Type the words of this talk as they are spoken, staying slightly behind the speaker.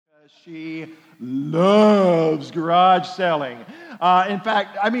She loves garage selling. In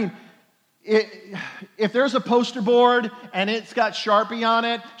fact, I mean, if there's a poster board and it's got Sharpie on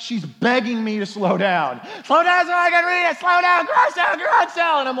it, she's begging me to slow down. Slow down so I can read it. Slow down, garage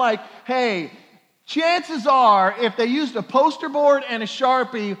sale. And I'm like, hey, chances are if they used a poster board and a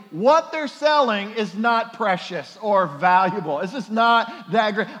Sharpie, what they're selling is not precious or valuable. It's just not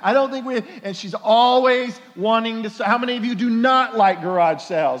that great. I don't think and she's always wanting to, how many of you do not like garage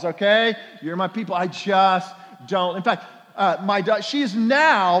sales, okay? You're my people. I just don't. In fact, she has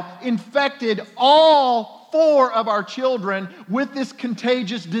now infected all 4 of our children with this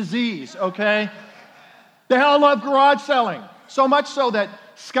contagious disease, okay? They all love garage selling. So much so that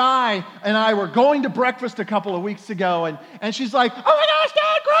Sky and I were going to breakfast a couple of weeks ago, and she's like, oh my gosh,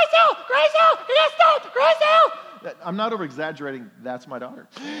 Dad, garage sale, yes, Dad, garage sale. I'm not over-exaggerating. That's my daughter.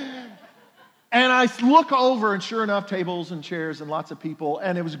 And I look over, and sure enough, tables and chairs and lots of people,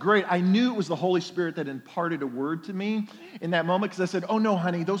 and it was great. I knew it was the Holy Spirit that imparted a word to me in that moment, because I said, oh no,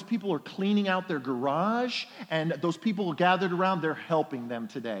 honey, those people are cleaning out their garage, and those people gathered around, they're helping them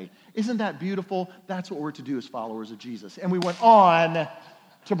today. Isn't that beautiful? That's what we're to do as followers of Jesus. And we went on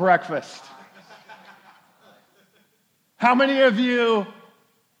to breakfast. How many of you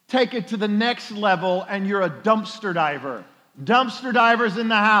take it to the next level and you're a dumpster diver? Dumpster divers in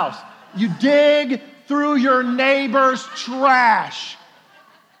the house. You dig through your neighbor's trash.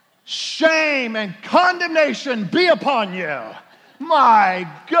 Shame and condemnation be upon you. My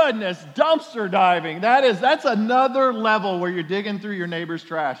goodness, dumpster diving. That's another level where you're digging through your neighbor's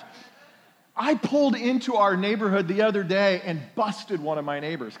trash. I pulled into our neighborhood the other day and busted one of my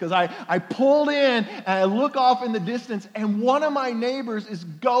neighbors because I pulled in and I look off in the distance and one of my neighbors is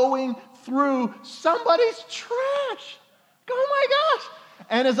going through somebody's trash. Oh my gosh.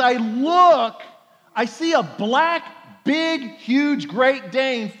 And as I look, I see a black, big, huge Great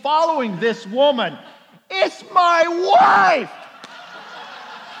Dane following this woman. It's my wife.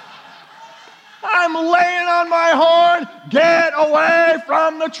 I'm laying on my horn. Get away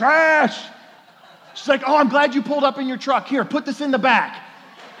from the trash. She's like, oh, I'm glad you pulled up in your truck. Here, put this in the back.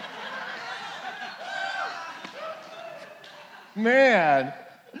 Man.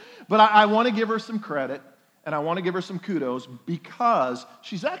 But I want to give her some credit, and I want to give her some kudos, because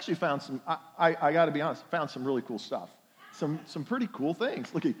she's actually found some, I got to be honest, found some really cool stuff. Some pretty cool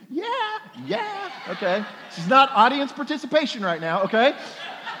things. Look at, yeah, okay. This is not audience participation right now, okay?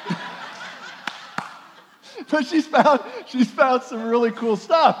 But she's found some really cool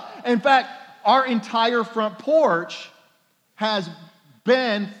stuff. In fact, our entire front porch has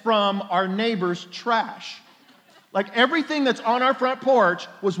been from our neighbor's trash. Like everything that's on our front porch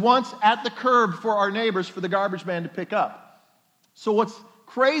was once at the curb for our neighbors for the garbage man to pick up. So what's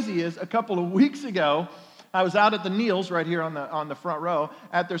crazy is a couple of weeks ago, I was out at the Neals right here on the front row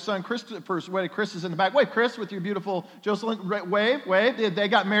at their son Christopher's wedding. Chris is in the back. Wave, Chris, with your beautiful Jocelyn. Wave. They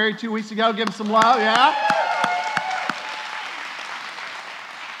got married 2 weeks ago. Give them some love, yeah?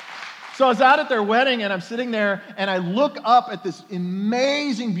 So I was out at their wedding, and I'm sitting there, and I look up at this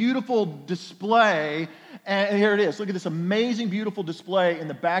amazing, beautiful display, and here it is. Look at this amazing, beautiful display in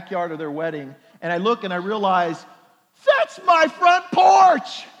the backyard of their wedding, and I look, and I realize, that's my front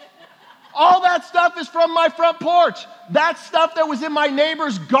porch! All that stuff is from my front porch. That stuff that was in my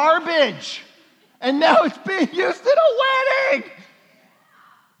neighbor's garbage, and now it's being used at a wedding!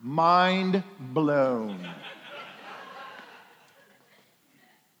 Mind blown.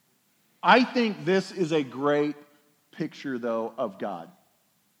 I think this is a great picture, though, of God.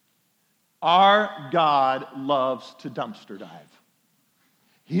 Our God loves to dumpster dive.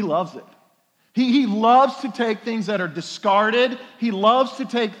 He loves it. He loves to take things that are discarded. He loves to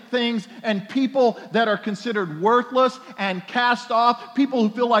take things and people that are considered worthless and cast off, people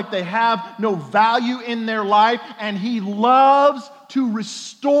who feel like they have no value in their life, and He loves to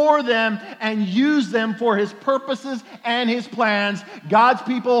restore them and use them for His purposes and His plans. God's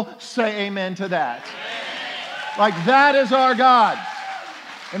people say amen to that. Like, that is our God,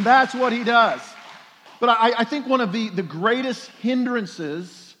 and that's what He does. But I think one of the greatest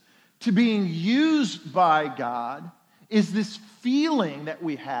hindrances to being used by God is this feeling that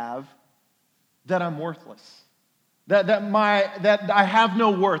we have that I'm worthless, that I have no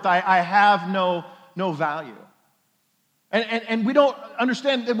worth, I have no value. And we don't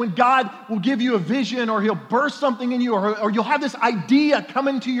understand that when God will give you a vision, or He'll burst something in you, or you'll have this idea come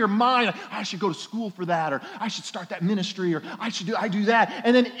into your mind, like, I should go to school for that, or I should start that ministry, or I do that.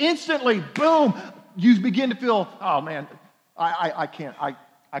 And then instantly, boom, you begin to feel, oh man, I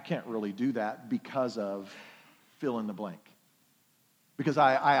can't really do that because of fill in the blank. Because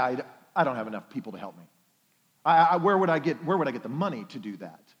I don't have enough people to help me. Where would I get the money to do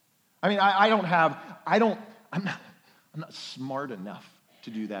that? I mean, I'm not smart enough to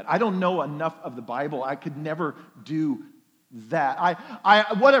do that. I don't know enough of the Bible. I could never do that.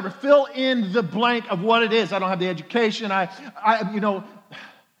 Whatever, fill in the blank of what it is. I don't have the education.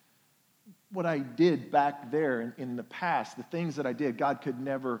 What I did back there in the past, the things that I did, God could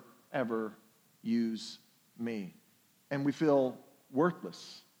never, ever use me. And we feel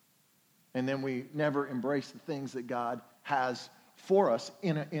worthless. And then we never embrace the things that God has for us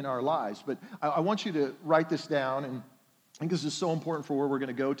in our lives. But I want you to write this down, and I think this is so important for where we're going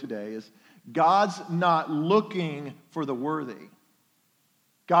to go today, is God's not looking for the worthy.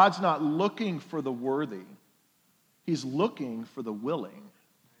 God's not looking for the worthy. He's looking for the willing.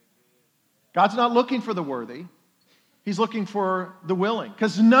 God's not looking for the worthy. He's looking for the willing.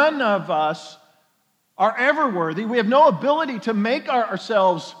 Because none of us are ever worthy. We have no ability to make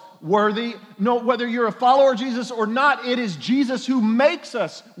ourselves worthy. No, whether you're a follower of Jesus or not, it is Jesus who makes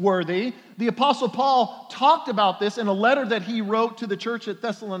us worthy. The Apostle Paul talked about this in a letter that he wrote to the church at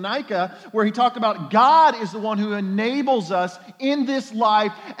Thessalonica, where he talked about God is the one who enables us in this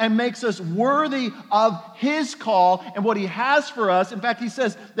life and makes us worthy of his call and what he has for us. In fact,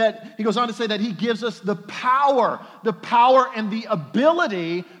 he goes on to say that he gives us the power and the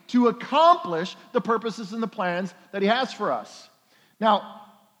ability to accomplish the purposes and the plans that he has for us. Now,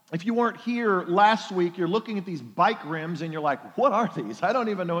 if you weren't here last week, you're looking at these bike rims and you're like, what are these? I don't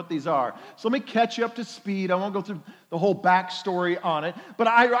even know what these are. So let me catch you up to speed. I won't go through the whole backstory on it. But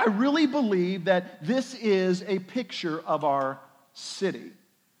I really believe that this is a picture of our city.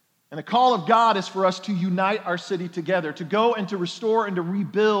 And the call of God is for us to unite our city together, to go and to restore and to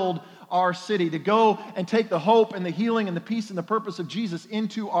rebuild our city, to go and take the hope and the healing and the peace and the purpose of Jesus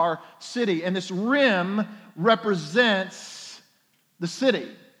into our city. And this rim represents the city.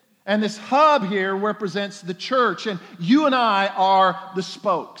 And this hub here represents the church. And you and I are the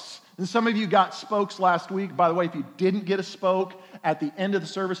spokes. And some of you got spokes last week. By the way, if you didn't get a spoke, at the end of the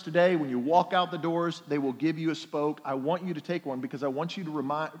service today, when you walk out the doors, they will give you a spoke. I want you to take one because I want you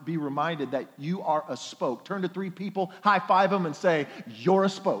to be reminded that you are a spoke. Turn to 3 people, high five them, and say, you're a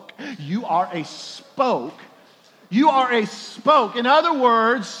spoke. You are a spoke. You are a spoke. In other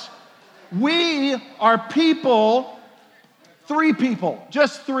words, we are people. 3 people,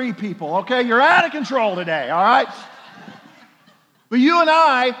 just 3 people, okay? You're out of control today, all right? But you and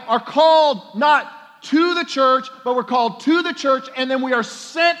I are called not to the church, but we're called to the church, and then we are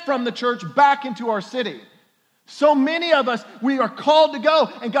sent from the church back into our city. So many of us, we are called to go,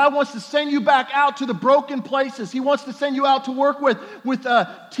 and God wants to send you back out to the broken places. He wants to send you out to work with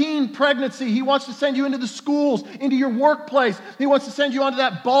teen pregnancy. He wants to send you into the schools, into your workplace. He wants to send you onto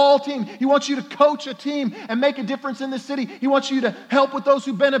that ball team. He wants you to coach a team and make a difference in the city. He wants you to help with those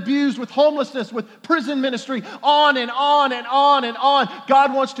who've been abused, with homelessness, with prison ministry, on and on and on and on.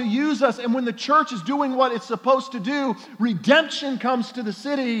 God wants to use us, and when the church is doing what it's supposed to do, redemption comes to the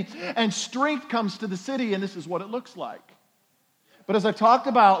city and strength comes to the city, and this is what it looks like. But as I talked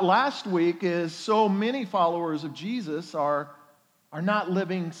about last week, is so many followers of Jesus are not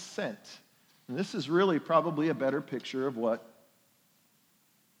living sent. And this is really probably a better picture of what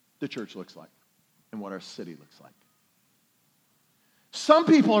the church looks like and what our city looks like. Some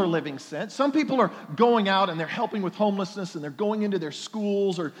people are living sent. Some people are going out and they're helping with homelessness and they're going into their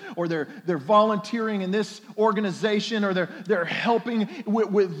schools or they're volunteering in this organization or they're helping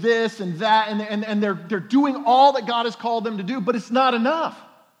with this and that and they're doing all that God has called them to do, but it's not enough.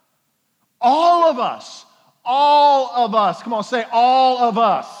 All of us, come on, say all of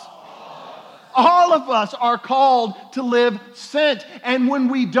us. All of us are called to live sent. And when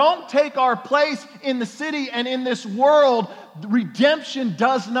we don't take our place in the city and in this world, redemption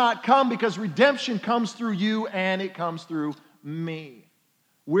does not come, because redemption comes through you and it comes through me.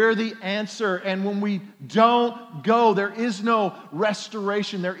 We're the answer. And when we don't go, there is no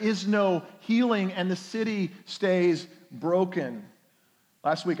restoration, there is no healing, and the city stays broken.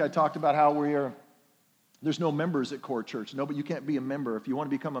 Last week I talked about how there's no members at Core Church. No, but you can't be a member. If you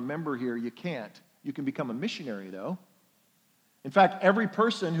want to become a member here, you can't. You can become a missionary, though. In fact, every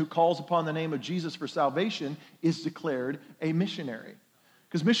person who calls upon the name of Jesus for salvation is declared a missionary.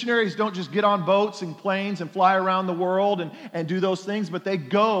 Because missionaries don't just get on boats and planes and fly around the world and do those things, but they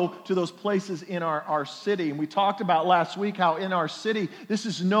go to those places in our city. And we talked about last week how in our city, this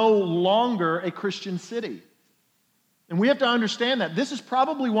is no longer a Christian city. And we have to understand that this is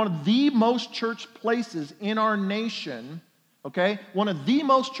probably one of the most church places in our nation, okay? One of the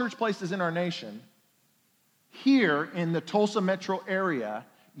most church places in our nation, here in the Tulsa metro area,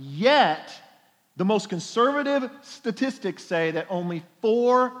 yet the most conservative statistics say that only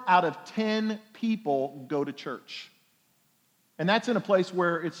 4 out of 10 people go to church. And that's in a place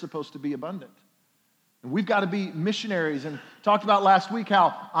where it's supposed to be abundant. And we've got to be missionaries, and talked about last week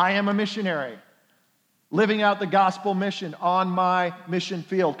how I am a missionary, living out the gospel mission on my mission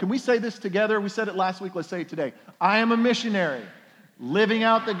field. Can we say this together? We said it last week. Let's say it today. I am a missionary, living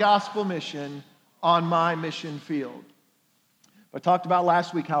out the gospel mission on my mission field. I talked about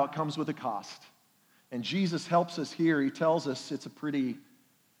last week how it comes with a cost. And Jesus helps us here. He tells us it's a pretty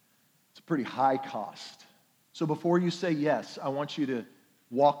high cost. So before you say yes, I want you to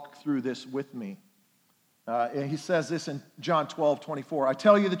walk through this with me. And he says this in John 12:24. I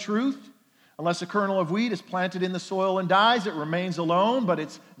tell you the truth, unless a kernel of wheat is planted in the soil and dies, it remains alone, but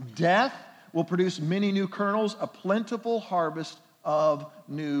its death will produce many new kernels, a plentiful harvest of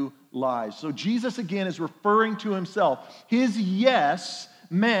new lives. So Jesus again is referring to himself. His yes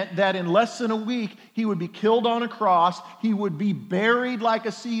meant that in less than a week, he would be killed on a cross, he would be buried like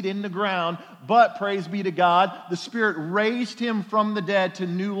a seed in the ground, but praise be to God, the Spirit raised him from the dead to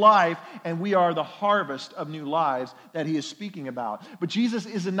new life, and we are the harvest of new lives that he is speaking about. But Jesus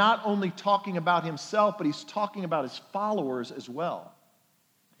is not only talking about himself, but he's talking about his followers as well.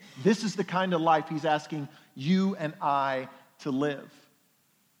 This is the kind of life he's asking you and I to live.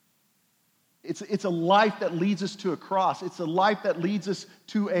 It's a life that leads us to a cross. It's a life that leads us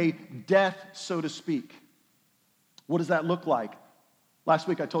to a death, so to speak. What does that look like? Last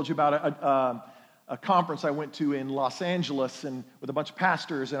week I told you about a conference I went to in Los Angeles and with a bunch of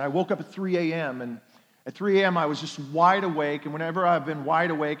pastors, and I woke up at 3 a.m. and at 3 a.m. I was just wide awake, and whenever I've been wide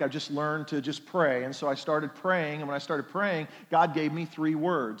awake, I've just learned to just pray. And so I started praying, and when I started praying, God gave me 3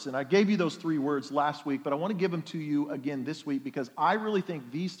 words. And I gave you those 3 words last week, but I want to give them to you again this week because I really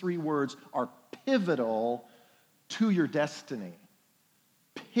think these 3 words are pivotal to your destiny.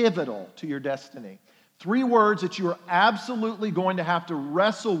 Pivotal to your destiny. 3 words that you are absolutely going to have to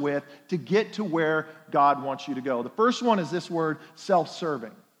wrestle with to get to where God wants you to go. The first one is this word,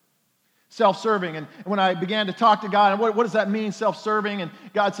 self-serving. Self-serving. And when I began to talk to God, and what does that mean, self-serving? And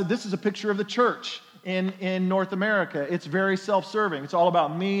God said, this is a picture of the church in North America. It's very self-serving. It's all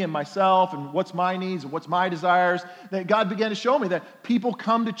about me and myself and what's my needs and what's my desires. That God began to show me that people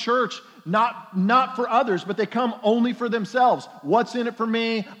come to church not for others, but they come only for themselves. What's in it for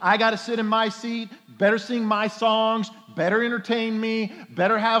me? I got to sit in my seat, better sing my songs, better entertain me,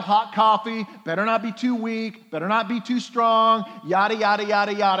 better have hot coffee, better not be too weak, better not be too strong, yada, yada,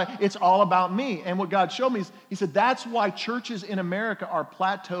 yada, yada. It's all about me. And what God showed me is, he said, that's why churches in America are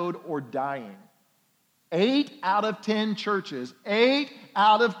plateaued or dying. 8 out of 10 churches, 8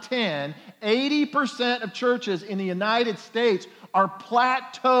 out of 10, 80% of churches in the United States are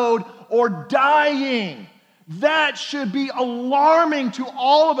plateaued or dying. That should be alarming to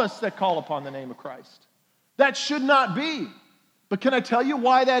all of us that call upon the name of Christ. That should not be. But can I tell you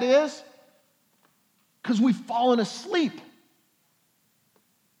why that is? Because we've fallen asleep.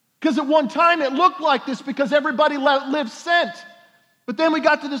 Because at one time it looked like this because everybody lived sent. But then we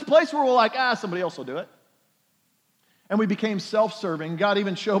got to this place where we're like, somebody else will do it. And we became self-serving. God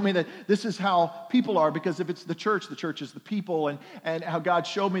even showed me that this is how people are, because if it's the church is the people. And how God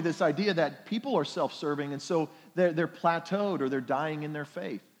showed me this idea that people are self-serving, and so they're plateaued or they're dying in their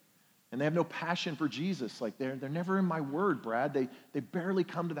faith. And they have no passion for Jesus. Like they're never in my word, Brad. They barely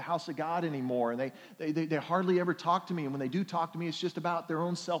come to the house of God anymore. And they hardly ever talk to me. And when they do talk to me, it's just about their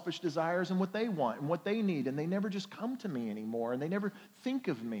own selfish desires and what they want and what they need. And they never just come to me anymore. And they never think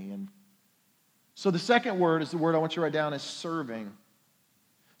of me. And so the second word is the word I want you to write down is serving.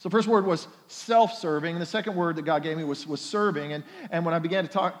 So the first word was self-serving. And the second word that God gave me was serving. And when I began to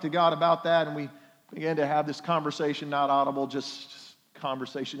talk to God about that, and we began to have this conversation, not audible, just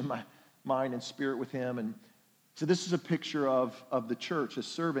conversation in my mind and spirit with him. And so this is a picture of the church as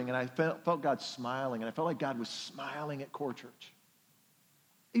serving. And I felt God smiling. And I felt like God was smiling at Core Church.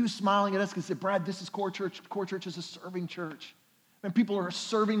 He was smiling at us because he said, Brad, this is Core Church. Core Church is a serving church. And people are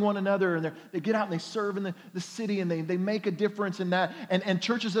serving one another, and they get out and they serve in the city, and they make a difference in that. And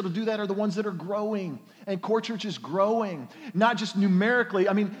churches that will do that are the ones that are growing. And Core Church is growing, not just numerically.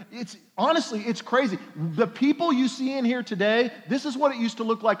 I mean, honestly, it's crazy. The people you see in here today, this is what it used to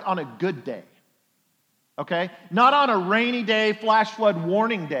look like on a good day. Okay? Not on a rainy day, flash flood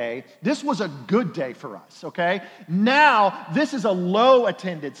warning day. This was a good day for us, okay? Now, this is a low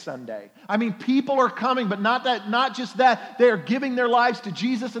attended Sunday. I mean, people are coming, but not just that. They are giving their lives to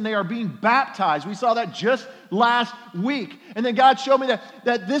Jesus and they are being baptized. We saw that just last week. And then God showed me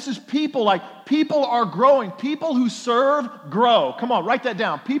that this is people are growing. People who serve grow. Come on, write that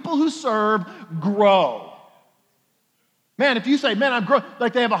down. People who serve grow. Man, if you say, man, I'm growing,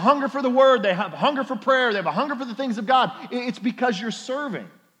 like they have a hunger for the word, they have a hunger for prayer, they have a hunger for the things of God, it's because you're serving. And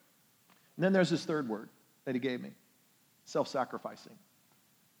then there's this third word that he gave me. self-sacrificing.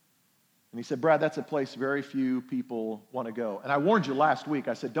 And he said, Brad, that's a place very few people want to go. And I warned you last week.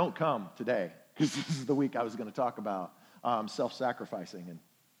 I said, don't come today, because this is the week I was going to talk about self-sacrificing. And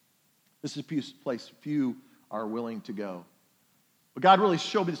this is a place few are willing to go. But God really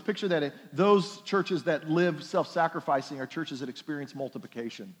showed me this picture that those churches that live self-sacrificing are churches that experience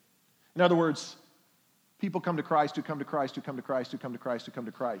multiplication. In other words, people come to Christ, who come to Christ, who come to Christ, who come to Christ, who come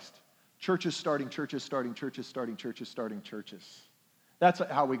to Christ. Churches starting churches, starting churches, starting churches, starting churches. That's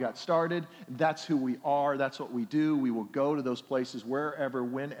how we got started. That's who we are. That's what we do. We will go to those places wherever,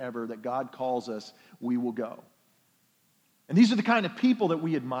 whenever that God calls us, we will go. And these are the kind of people that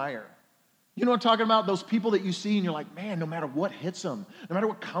we admire. You know what I'm talking about? Those people that you see and you're like, man, no matter what hits them, no matter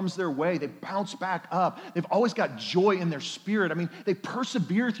what comes their way, they bounce back up. They've always got joy in their spirit. I mean, they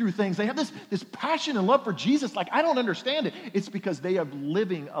persevere through things. They have this passion and love for Jesus. Like, I don't understand it. It's because they are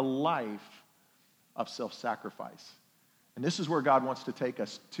living a life of self-sacrifice. And this is where God wants to take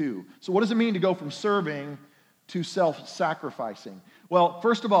us to. So what does it mean to go from serving to self-sacrificing? Well,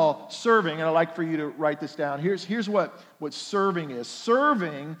 first of all, serving, and I'd like for you to write this down. Here's what serving is.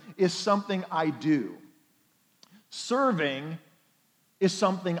 Serving is something I do. Serving is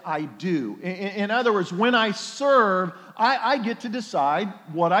something I do. In other words, when I serve, I get to decide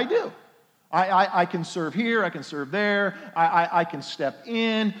what I do. I can serve here, I can serve there, I can step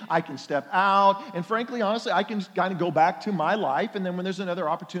in, I can step out, and frankly, honestly, I can kind of go back to my life, and then when there's another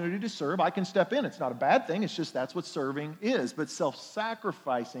opportunity to serve, I can step in. It's not a bad thing, it's just that's what serving is, but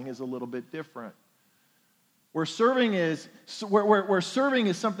self-sacrificing is a little bit different. Where serving is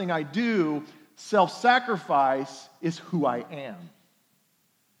something I do, self-sacrifice is who I am.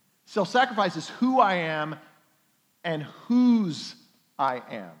 Self-sacrifice is who I am and whose I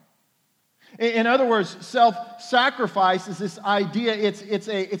am. In other words, self-sacrifice is this idea,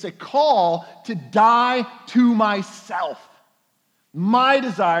 it's a call to die to myself, my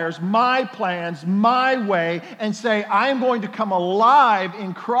desires, my plans, my way, and say, I'm going to come alive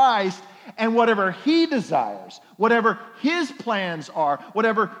in Christ, and whatever He desires, whatever His plans are,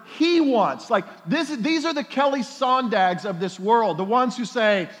 whatever He wants. Like these are the Kelly Sondags of this world, the ones who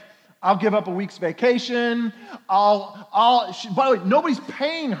say, I'll give up a week's vacation. By the way, nobody's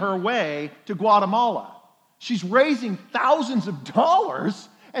paying her way to Guatemala. She's raising thousands of dollars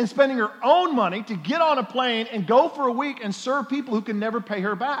and spending her own money to get on a plane and go for a week and serve people who can never pay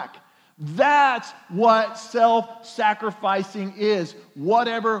her back. That's what self-sacrificing is.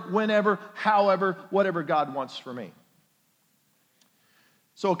 Whatever, whenever, however, whatever God wants for me.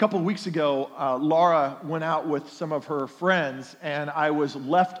 So a couple of weeks ago, Laura went out with some of her friends, and I was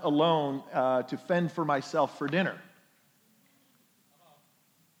left alone to fend for myself for dinner.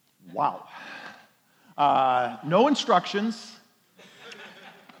 Wow. No instructions.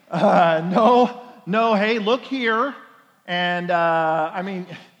 No, hey, look here. And, I mean,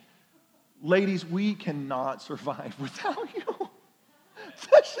 ladies, we cannot survive without you.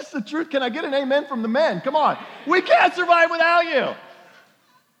 That's just the truth. Can I get an amen from the men? Come on. We can't survive without you.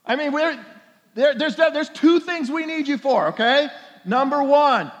 I mean, there's two things we need you for, okay? Number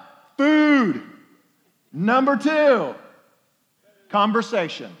one, food. Number two,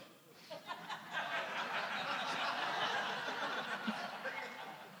 conversation.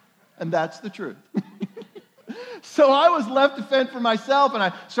 And that's the truth. So I was left to fend for myself, and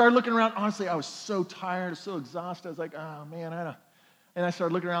I started looking around. Honestly, I was so tired, so exhausted. I was like, oh, man, I don't. And I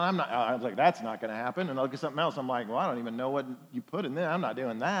started looking around. I was like, that's not going to happen. And I look at something else. I'm like, well, I don't even know what you put in there. I'm not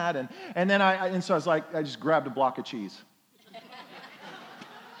doing that. And so I was like, I just grabbed a block of cheese.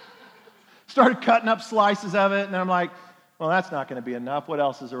 Started cutting up slices of it. And I'm like, well, that's not going to be enough. What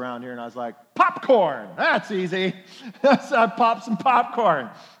else is around here? And I was like, popcorn. That's easy. So I popped some popcorn.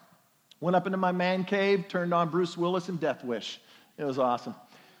 Went up into my man cave, turned on Bruce Willis and Death Wish. It was awesome.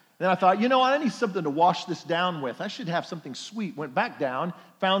 Then I thought, you know what, I need something to wash this down with. I should have something sweet. Went back down,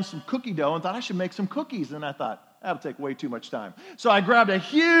 found some cookie dough, and thought I should make some cookies. And I thought, that'll take way too much time. So I grabbed a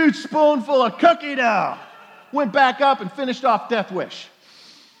huge spoonful of cookie dough, went back up and finished off Death Wish.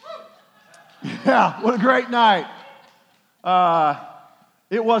 Yeah, what a great night.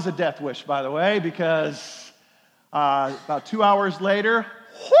 It was a death wish, by the way, because about 2 hours later,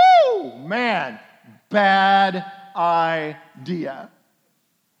 whoo, man, bad idea.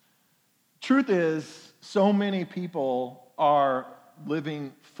 Truth is, so many people are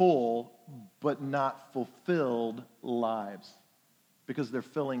living full but not fulfilled lives because they're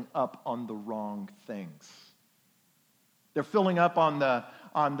filling up on the wrong things. They're filling up on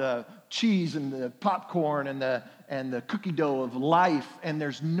the cheese and the popcorn and the cookie dough of life, and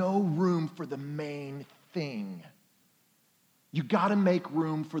there's no room for the main thing. You got to make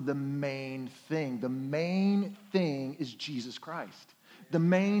room for the main thing. The main thing is Jesus Christ. The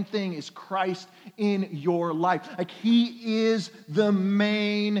main thing is Christ in your life. Like, he is the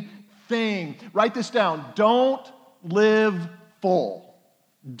main thing. Write this down. Don't live full.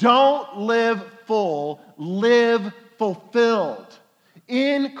 Don't live full. Live fulfilled.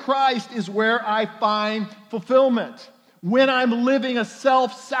 In Christ is where I find fulfillment. When I'm living a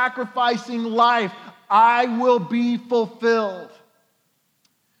self-sacrificing life, I will be fulfilled.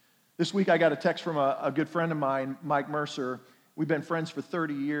 This week I got a text from a good friend of mine, Mike Mercer. We've been friends for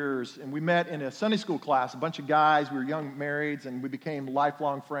 30 years, and we met in a Sunday school class, a bunch of guys. We were young marrieds, and we became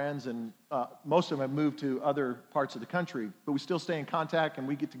lifelong friends, and most of them have moved to other parts of the country, but we still stay in contact, and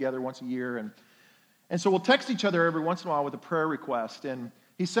we get together once a year, and so we'll text each other every once in a while with a prayer request, and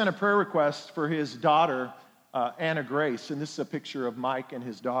he sent a prayer request for his daughter, Anna Grace, and this is a picture of Mike and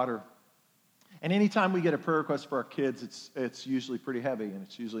his daughter. And anytime we get a prayer request for our kids, it's usually pretty heavy, and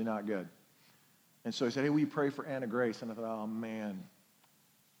it's usually not good. And so he said, hey, will you pray for Anna Grace? And I thought, oh, man,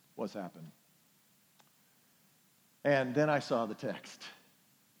 what's happened? And then I saw the text.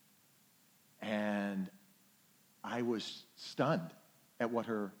 And I was stunned at what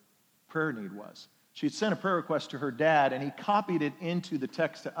her prayer need was. She had sent a prayer request to her dad, and he copied it into the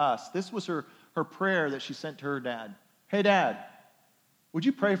text to us. This was her prayer that she sent to her dad. Hey, Dad, would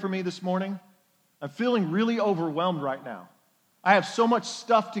you pray for me this morning? I'm feeling really overwhelmed right now. I have so much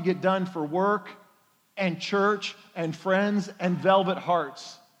stuff to get done for work and church and friends and Velvet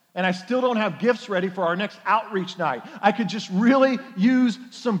Hearts. And I still don't have gifts ready for our next outreach night. I could just really use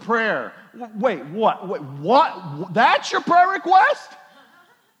some prayer. Wait, what? Wait, what? That's your prayer request?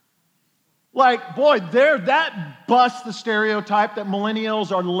 Like, boy, that busts the stereotype that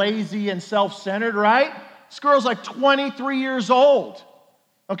millennials are lazy and self-centered, right? This girl's like 23 years old,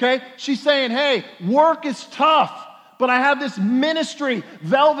 okay? She's saying, hey, work is tough, but I have this ministry,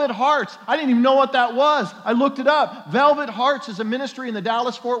 Velvet Hearts. I didn't even know what that was. I looked it up. Velvet Hearts is a ministry in the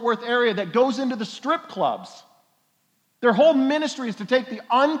Dallas-Fort Worth area that goes into the strip clubs. Their whole ministry is to take the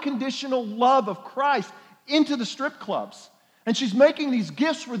unconditional love of Christ into the strip clubs. And she's making these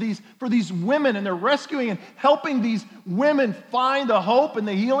gifts for these women, and they're rescuing and helping these women find the hope and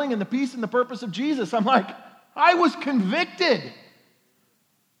the healing and the peace and the purpose of Jesus. I'm like, I was convicted.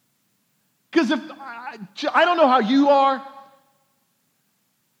 Because I don't know how you are.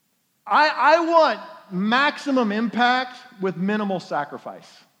 I want maximum impact with minimal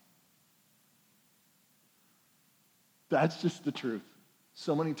sacrifice. That's just the truth.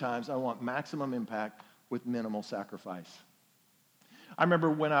 So many times I want maximum impact with minimal sacrifice. I remember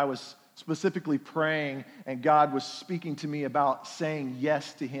when I was specifically praying and God was speaking to me about saying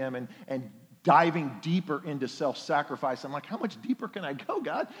yes to him and diving deeper into self-sacrifice. I'm like, how much deeper can I go,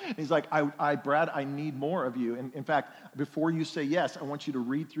 God? And he's like, Brad, I need more of you. And in fact, before you say yes, I want you to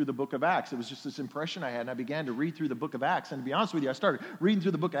read through the book of Acts. It was just this impression I had, and I began to read through the book of Acts. And to be honest with you, I started reading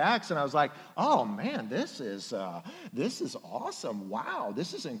through the book of Acts, and I was like, oh man, this is awesome. Wow,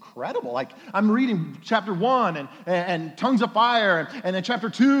 this is incredible. Like, I'm reading chapter 1 and tongues of fire, and then chapter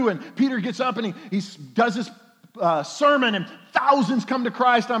 2, and Peter gets up and he does this sermon, and thousands come to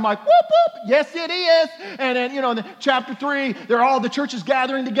Christ. I'm like, whoop, whoop, yes it is. And then, in chapter 3, the church is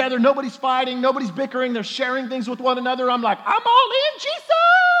gathering together. Nobody's fighting. Nobody's bickering. They're sharing things with one another. I'm like, I'm all in,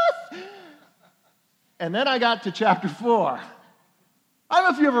 Jesus. And then I got to chapter 4. I don't know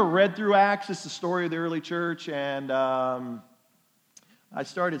if you ever read through Acts. It's the story of the early church. And I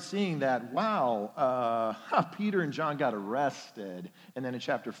started seeing that, wow, Peter and John got arrested. And then in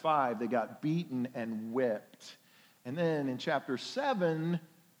chapter 5, they got beaten and whipped. And then in chapter 7,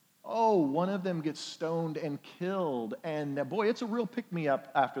 one of them gets stoned and killed. And boy, it's a real pick-me-up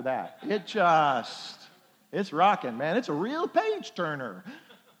after that. It's rocking, man. It's a real page-turner.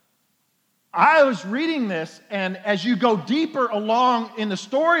 I was reading this, and as you go deeper along in the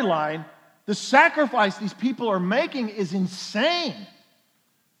storyline, the sacrifice these people are making is insane.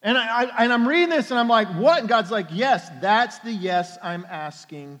 And I'm reading this, and I'm like, what? And God's like, yes, that's the yes I'm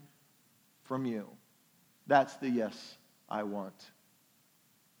asking from you. That's the yes I want.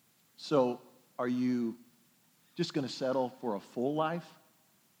 So, are you just going to settle for a full life?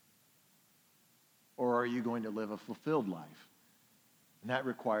 Or are you going to live a fulfilled life? And that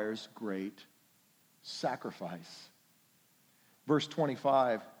requires great sacrifice. Verse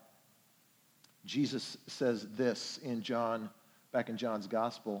 25, Jesus says this back in John's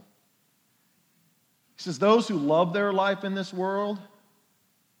gospel. He says, those who love their life in this world,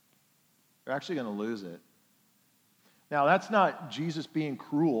 they're actually going to lose it. Now, that's not Jesus being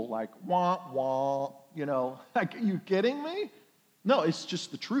cruel, like, wah, wah, like, are you kidding me? No, it's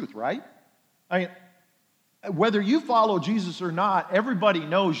just the truth, right? I mean, Whether you follow Jesus or not, everybody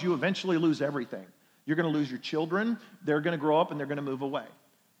knows you eventually lose everything. You're going to lose your children. They're going to grow up and they're going to move away.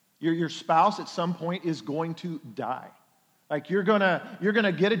 Your spouse at some point is going to die. Like you're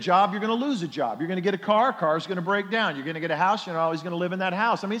gonna get a job, you're gonna lose a job. You're gonna get a car's gonna break down. You're gonna get a house, you're not always gonna live in that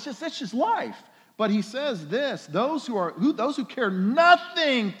house. I mean, that's just life. But he says this: those who care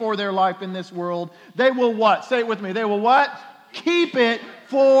nothing for their life in this world, they will what? Say it with me. They will what? Keep it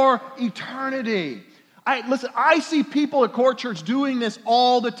for eternity. I see people at Court Church doing this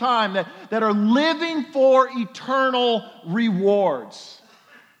all the time that are living for eternal rewards.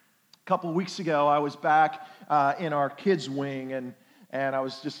 A couple of weeks ago, I was back in our kids' wing, and I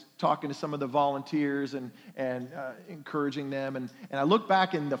was just talking to some of the volunteers and encouraging them. And I looked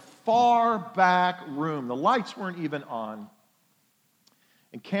back in the far back room. The lights weren't even on.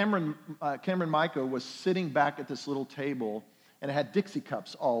 And Cameron Micah was sitting back at this little table, and it had Dixie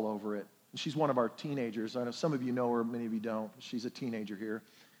cups all over it. And she's one of our teenagers. I know some of you know her, many of you don't. She's a teenager here.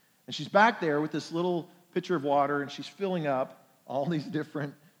 And she's back there with this little pitcher of water, and she's filling up all these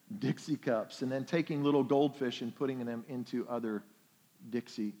different Dixie cups and then taking little goldfish and putting them into other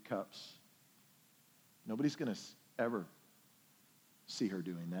Dixie cups. Nobody's going to ever see her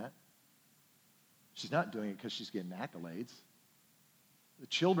doing that. She's not doing it because she's getting accolades. The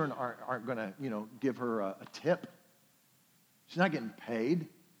children aren't going to, give her a tip. She's not getting paid.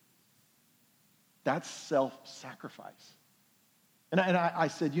 That's self-sacrifice. And I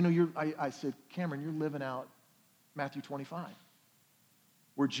said, I said, Cameron, you're living out Matthew 25.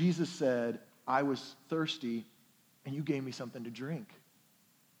 Where Jesus said, I was thirsty, and you gave me something to drink.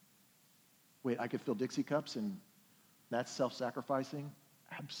 Wait, I could fill Dixie cups, and that's self-sacrificing?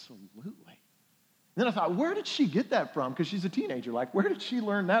 Absolutely. And then I thought, where did she get that from? Because she's a teenager. Like, where did she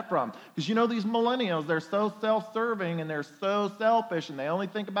learn that from? Because these millennials, they're so self-serving, and they're so selfish, and they only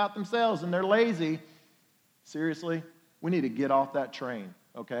think about themselves, and they're lazy. Seriously, we need to get off that train,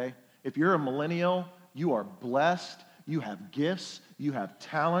 okay? If you're a millennial, you are blessed. You have gifts, you have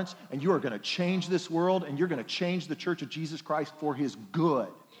talents, and you are going to change this world, and you're going to change the Church of Jesus Christ for His good.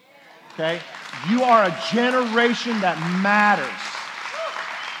 Okay? You are a generation that matters.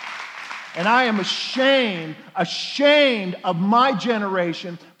 And I am ashamed of my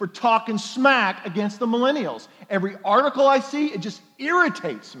generation for talking smack against the millennials. Every article I see, it just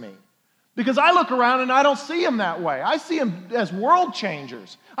irritates me. Because I look around and I don't see them that way. I see them as world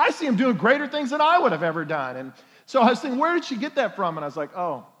changers. I see them doing greater things than I would have ever done. And so I was thinking, where did she get that from? And I was like,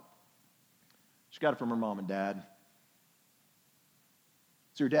 oh, she got it from her mom and dad.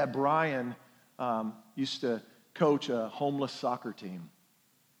 So her dad, Brian, used to coach a homeless soccer team.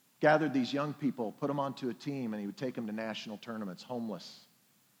 Gathered these young people, put them onto a team, and he would take them to national tournaments, homeless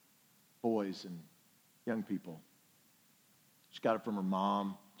boys and young people. She got it from her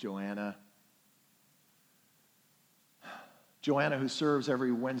mom, Joanna. Joanna, who serves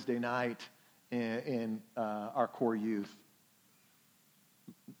every Wednesday night in our core youth.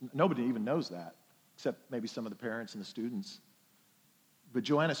 Nobody even knows that, except maybe some of the parents and the students. But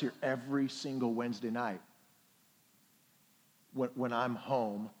Joanna's here every single Wednesday night. When I'm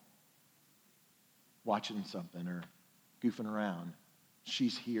home watching something or goofing around,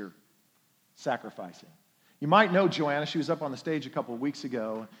 she's here sacrificing. You might know Joanna. She was up on the stage a couple of weeks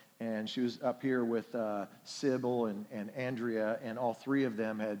ago, and she was up here with Sybil and Andrea, and all three of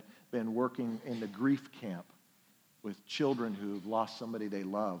them had been working in the grief camp with children who've lost somebody they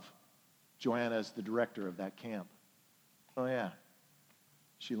love. Joanna is the director of that camp. Oh yeah,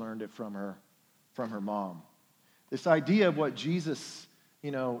 she learned it from her mom. This idea of what Jesus,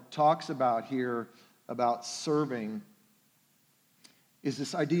 talks about here about serving is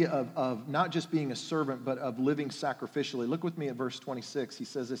this idea of not just being a servant, but of living sacrificially. Look with me at verse 26. He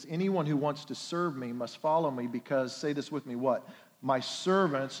says this: anyone who wants to serve me must follow me because, say this with me, what? My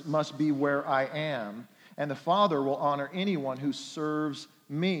servants must be where I am, and the Father will honor anyone who serves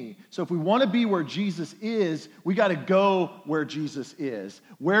me. So if we want to be where Jesus is, we got to go where Jesus is.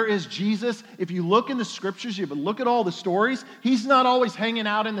 Where is Jesus? If you look in the scriptures, you look at all the stories, he's not always hanging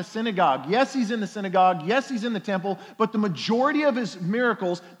out in the synagogue. Yes, he's in the synagogue. Yes, he's in the temple. But the majority of his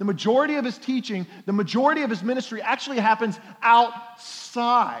miracles, the majority of his teaching, the majority of his ministry actually happens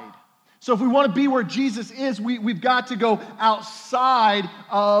outside. So if we want to be where Jesus is, we've got to go outside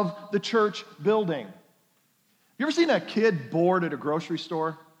of the church building. You ever seen a kid bored at a grocery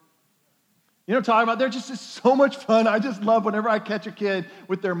store? You know what I'm talking about? They're just so much fun. I just love whenever I catch a kid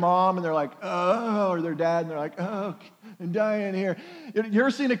with their mom and they're like, oh, or their dad and they're like, oh, I'm dying here. You ever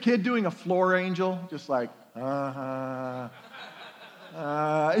seen a kid doing a floor angel? Just like,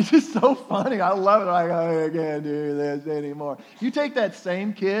 it's just so funny. I love it. Like, I can't do this anymore. You take that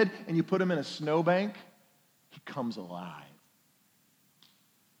same kid and you put him in a snowbank comes alive.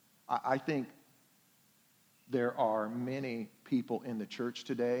 I think there are many people in the church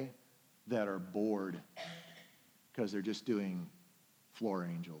today that are bored because they're just doing floor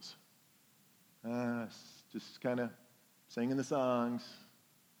angels. Just kind of singing the songs,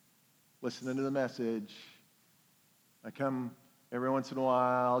 listening to the message. I come every once in a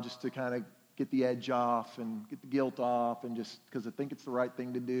while just to kind of get the edge off and get the guilt off, and just because I think it's the right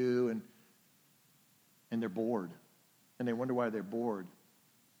thing to do, and they're bored. And they wonder why they're bored.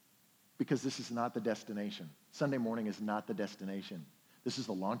 Because this is not the destination. Sunday morning is not the destination. This is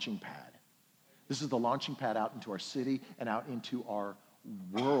the launching pad. This is the launching pad out into our city and out into our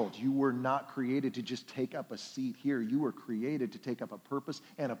world. You were not created to just take up a seat here. You were created to take up a purpose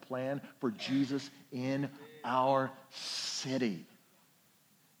and a plan for Jesus in our city.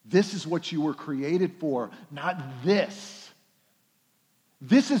 This is what you were created for, not this.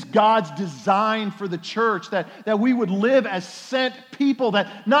 This is God's design for the church, that we would live as sent people,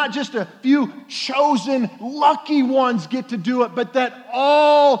 that not just a few chosen, lucky ones get to do it, but that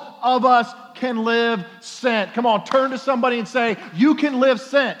all of us can live sent. Come on, turn to somebody and say, you can live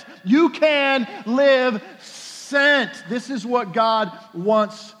sent. You can live sent. This is what God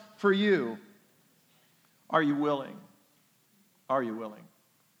wants for you. Are you willing? Are you willing?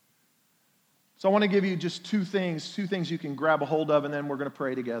 So I want to give you just two things you can grab a hold of, and then we're going to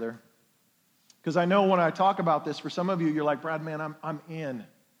pray together. Because I know when I talk about this, for some of you, you're like, Brad, man, I'm in.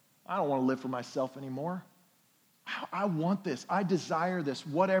 I don't want to live for myself anymore. I want this. I desire this,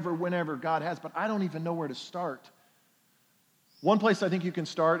 whatever, whenever God has, but I don't even know where to start. One place I think you can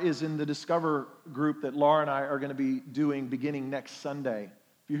start is in the Discover group that Laura and I are going to be doing beginning next Sunday.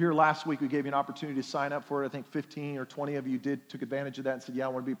 If you're here last week, we gave you an opportunity to sign up for it. I think 15 or 20 of you took advantage of that and said, yeah, I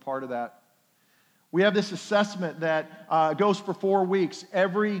want to be part of that. We have this assessment that goes for 4 weeks.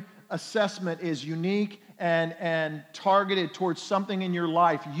 Every assessment is unique and targeted towards something in your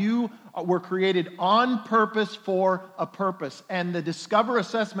life. You were created on purpose for a purpose. And the Discover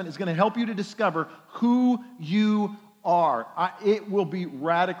assessment is going to help you to discover who you are. It will be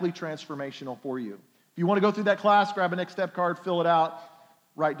radically transformational for you. If you want to go through that class, grab a Next Step card, fill it out,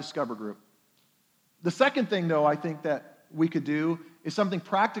 write Discover Group. The second thing, though, I think that we could do is something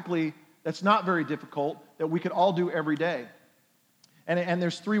practically that's not very difficult, that we could all do every day. And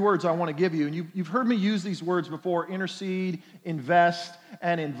there's 3 words I want to give you. And you've heard me use these words before: intercede, invest,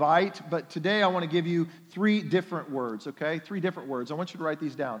 and invite. But today I want to give you 3 different words, okay? 3 different words. I want you to write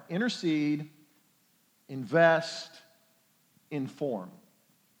these down. Intercede, invest, inform.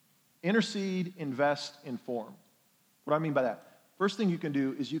 Intercede, invest, inform. What do I mean by that? First thing you can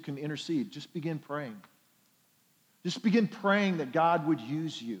do is you can intercede. Just begin praying. Just begin praying that God would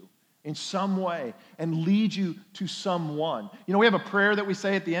use you in some way and lead you to someone. You know, we have a prayer that we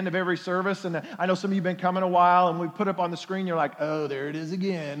say at the end of every service, and I know some of you have been coming a while, and we put up on the screen, you're like, oh, there it is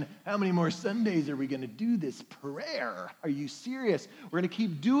again. How many more Sundays are we going to do this prayer? Are you serious? We're going to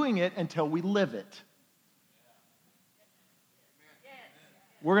keep doing it until we live it.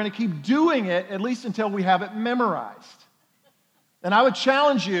 We're going to keep doing it at least until we have it memorized. And I would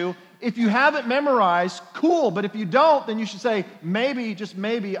challenge you, if you have it memorized, cool. But if you don't, then you should say, maybe, just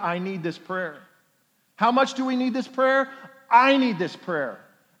maybe, I need this prayer. How much do we need this prayer? I need this prayer.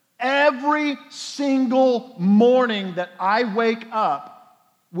 Every single morning that I wake up,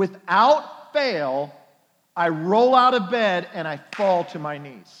 without fail, I roll out of bed and I fall to my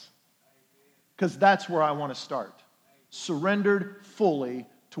knees. Because that's where I want to start. Surrendered fully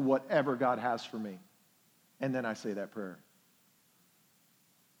to whatever God has for me. And then I say that prayer.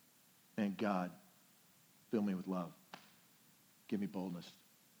 And God, fill me with love. Give me boldness.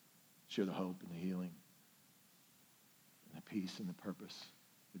 Share the hope and the healing and the peace and the purpose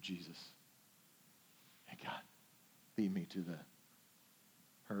of Jesus. And God, lead me to the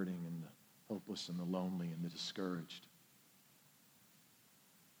hurting and the hopeless and the lonely and the discouraged.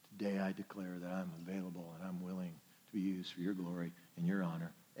 Today I declare that I'm available and I'm willing to be used for your glory and your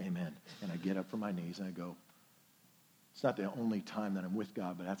honor. Amen. And I get up from my knees and I go. It's not the only time that I'm with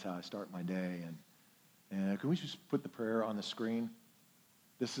God, but that's how I start my day. And can we just put the prayer on the screen?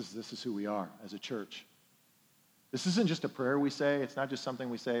 This is who we are as a church. This isn't just a prayer we say. It's not just something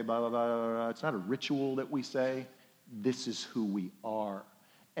we say, blah, blah, blah, blah, blah. It's not a ritual that we say. This is who we are.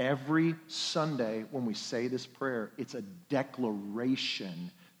 Every Sunday when we say this prayer, it's a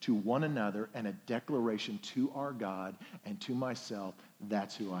declaration to one another and a declaration to our God and to myself.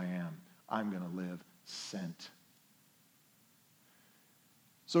 That's who I am. I'm going to live sent.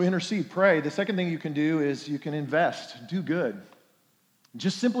 So intercede, pray. The second thing you can do is you can invest, do good.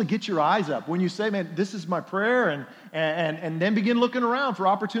 Just simply get your eyes up. When you say, man, this is my prayer, and then begin looking around for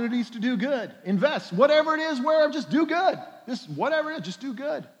opportunities to do good. Invest. Whatever it is, wherever, just do good. Whatever it is, just do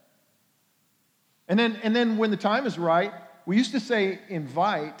good. And then when the time is right, we used to say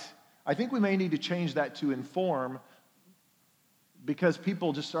invite. I think we may need to change that to inform, because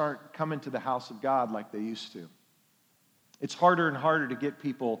people just aren't coming to the house of God like they used to. It's harder and harder to get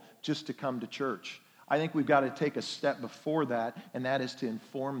people just to come to church. I think we've got to take a step before that, and that is to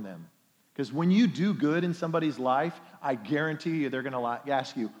inform them. Because when you do good in somebody's life, I guarantee you they're going to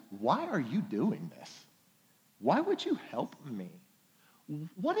ask you, why are you doing this? Why would you help me?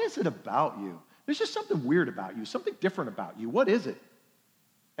 What is it about you? There's just something weird about you, something different about you. What is it?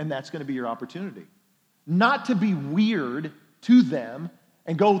 And that's going to be your opportunity. Not to be weird to them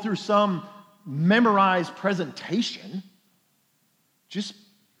and go through some memorized presentation. Just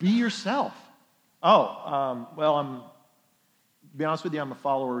be yourself. To be honest with you, I'm a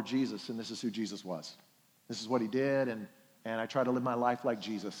follower of Jesus, and this is who Jesus was. This is what he did, and I try to live my life like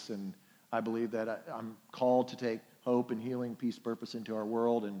Jesus, and I believe that I'm called to take hope and healing, peace, purpose into our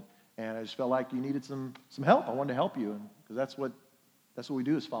world, and I just felt like you needed some help. I wanted to help you, because that's what we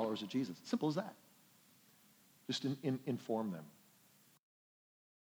do as followers of Jesus. Simple as that. Just inform them.